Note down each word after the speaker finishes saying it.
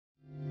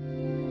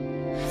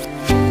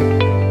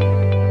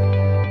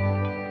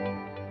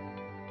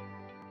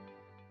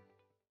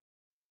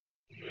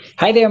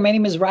Hi there, my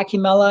name is Rocky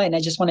Mella, and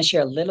I just want to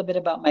share a little bit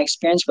about my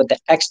experience with the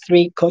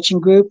X3 coaching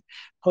group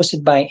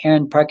hosted by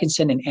Aaron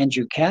Parkinson and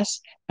Andrew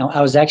Cass. Now,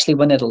 I was actually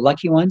one of the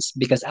lucky ones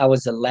because I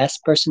was the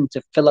last person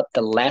to fill up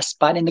the last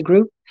spot in the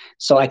group.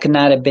 So I could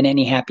not have been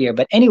any happier.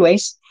 But,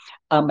 anyways,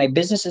 my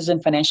business is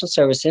in financial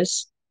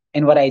services.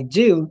 And what I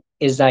do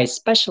is I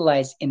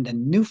specialize in the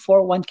new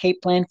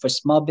 401k plan for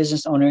small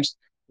business owners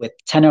with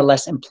 10 or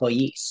less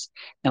employees.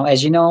 Now,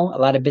 as you know, a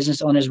lot of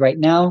business owners right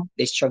now,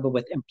 they struggle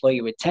with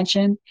employee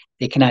retention.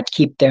 They cannot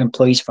keep their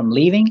employees from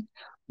leaving.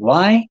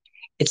 Why?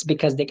 It's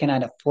because they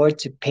cannot afford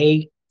to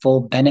pay full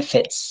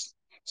benefits.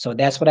 So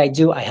that's what I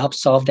do. I help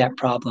solve that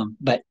problem.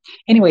 But,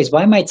 anyways,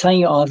 why am I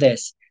telling you all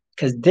this?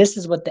 Because this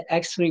is what the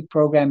X3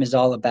 program is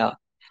all about.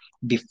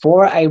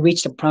 Before I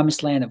reach the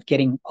promised land of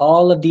getting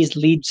all of these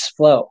leads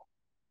flow,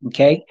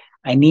 okay,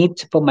 I need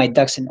to put my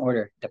ducks in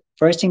order. The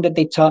first thing that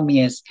they taught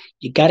me is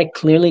you got to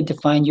clearly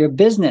define your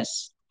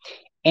business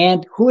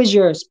and who is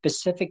your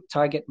specific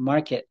target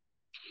market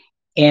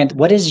and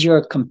what is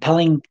your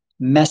compelling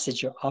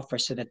message or offer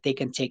so that they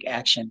can take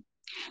action.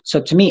 So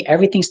to me,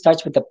 everything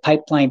starts with the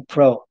pipeline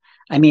pro.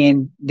 I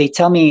mean, they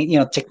tell me,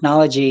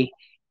 technology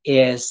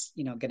is,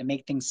 going to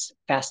make things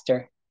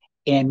faster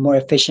and more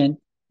efficient,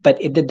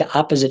 but it did the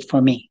opposite for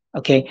me.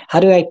 Okay. How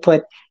do I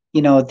put,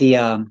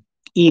 the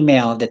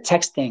email, the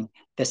texting,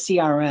 the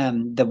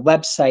CRM, the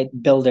website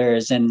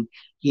builders and,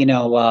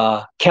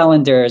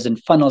 calendars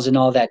and funnels and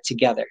all that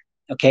together?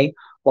 Okay.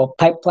 Well,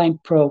 Pipeline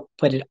Pro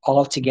put it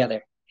all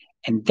together.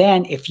 And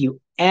then if you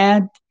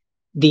add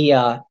the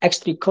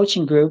X3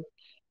 coaching group,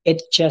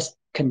 it just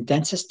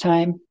condenses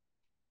time.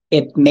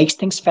 It makes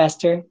things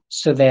faster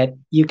so that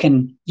you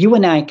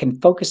and I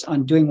can focus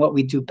on doing what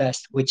we do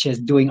best, which is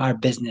doing our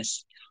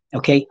business.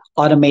 Okay.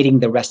 Automating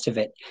the rest of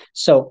it.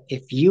 So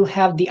if you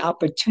have the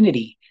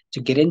opportunity to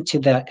get into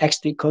the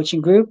X3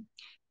 coaching group,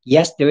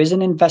 yes, there is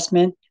an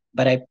investment,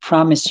 but I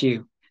promise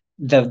you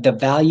the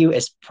value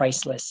is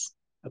priceless.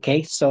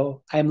 Okay.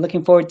 So I'm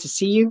looking forward to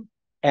see you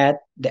at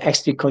the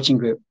X3 coaching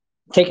group.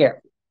 Take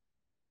care.